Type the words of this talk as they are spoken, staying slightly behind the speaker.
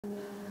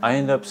I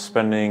end up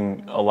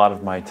spending a lot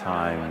of my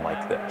time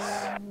like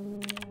this.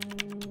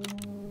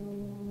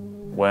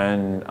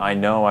 When I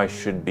know I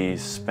should be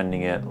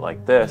spending it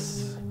like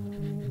this,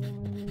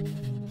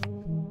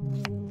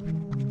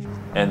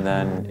 and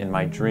then in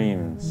my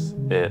dreams,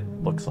 it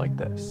looks like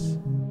this.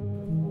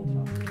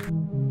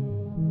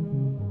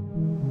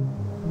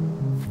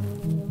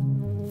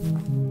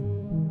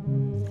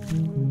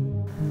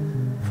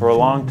 For a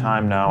long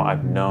time now,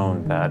 I've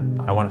known that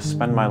I want to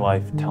spend my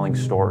life telling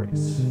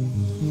stories.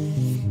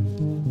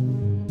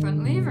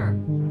 Front lever.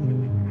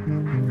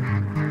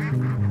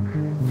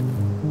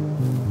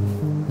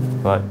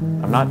 But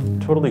I'm not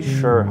totally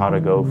sure how to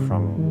go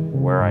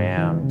from where I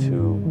am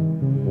to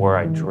where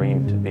I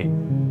dream to be.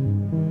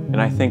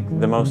 And I think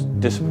the most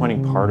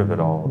disappointing part of it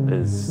all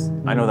is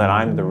I know that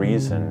I'm the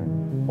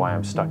reason why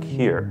I'm stuck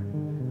here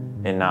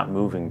and not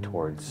moving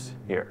towards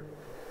here.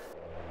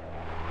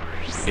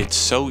 It's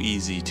so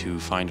easy to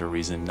find a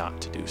reason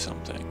not to do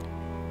something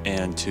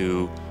and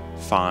to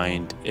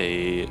find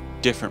a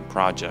different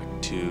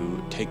project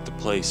to take the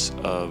place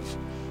of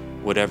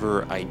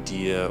whatever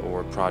idea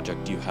or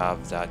project you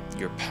have that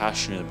you're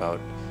passionate about,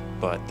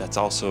 but that's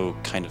also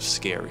kind of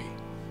scary,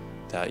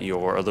 that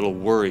you're a little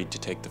worried to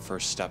take the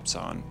first steps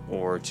on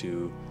or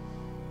to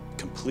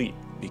complete,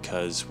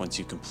 because once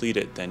you complete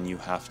it, then you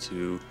have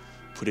to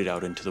put it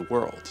out into the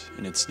world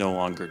and it's no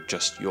longer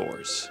just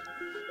yours.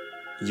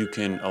 You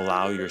can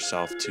allow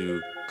yourself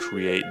to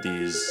create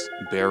these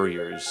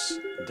barriers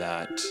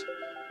that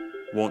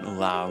won't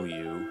allow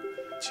you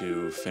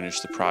to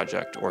finish the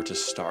project or to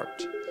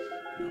start.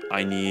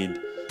 I need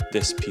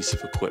this piece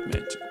of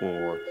equipment,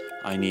 or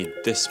I need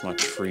this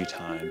much free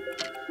time.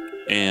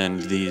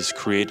 And these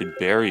created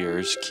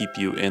barriers keep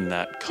you in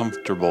that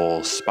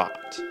comfortable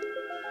spot.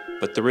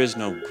 But there is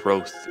no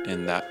growth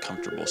in that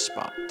comfortable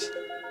spot.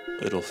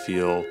 It'll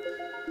feel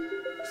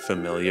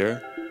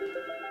familiar,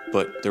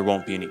 but there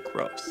won't be any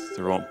growth.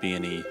 There won't be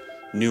any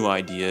new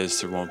ideas.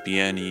 There won't be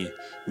any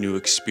new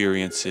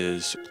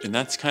experiences. And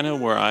that's kind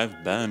of where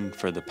I've been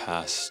for the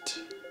past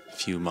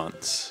few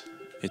months.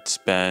 It's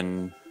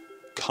been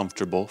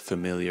comfortable,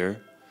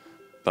 familiar,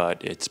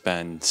 but it's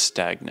been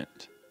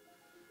stagnant.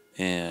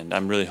 And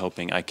I'm really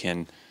hoping I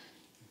can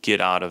get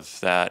out of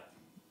that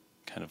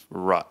kind of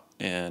rut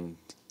and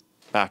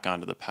back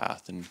onto the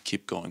path and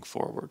keep going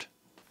forward.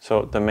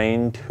 So the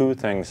main two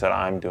things that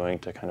I'm doing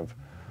to kind of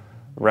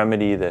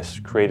remedy this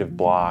creative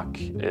block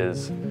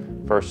is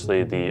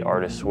firstly The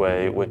Artist's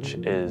Way, which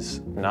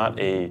is not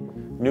a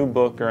new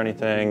book or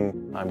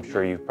anything. I'm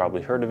sure you've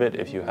probably heard of it.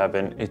 If you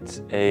haven't,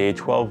 it's a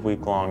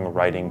 12-week-long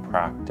writing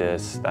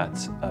practice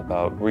that's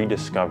about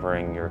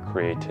rediscovering your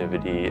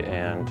creativity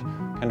and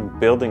kind of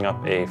building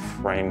up a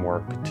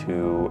framework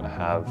to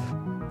have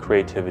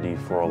creativity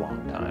for a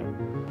long time.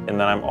 And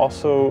then I'm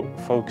also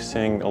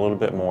focusing a little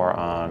bit more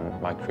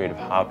on my creative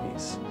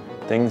hobbies.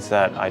 Things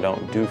that I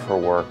don't do for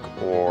work,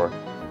 or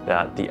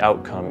that the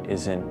outcome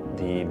isn't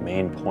the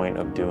main point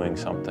of doing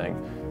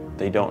something.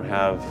 They don't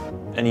have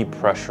any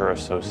pressure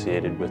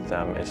associated with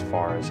them as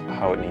far as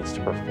how it needs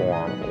to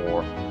perform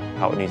or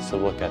how it needs to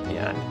look at the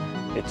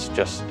end. It's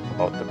just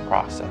about the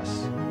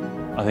process.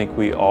 I think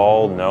we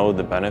all know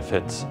the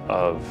benefits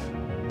of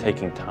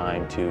taking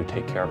time to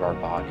take care of our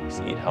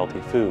bodies, eat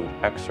healthy food,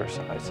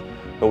 exercise,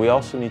 but we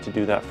also need to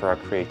do that for our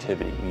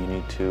creativity. You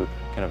need to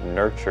kind of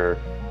nurture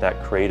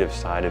that creative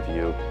side of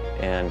you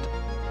and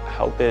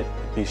help it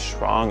be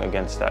strong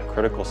against that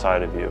critical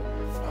side of you.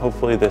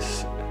 Hopefully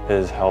this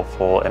is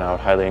helpful, and I would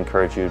highly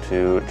encourage you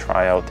to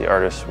try out The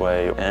Artist's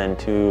Way and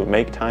to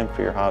make time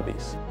for your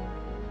hobbies.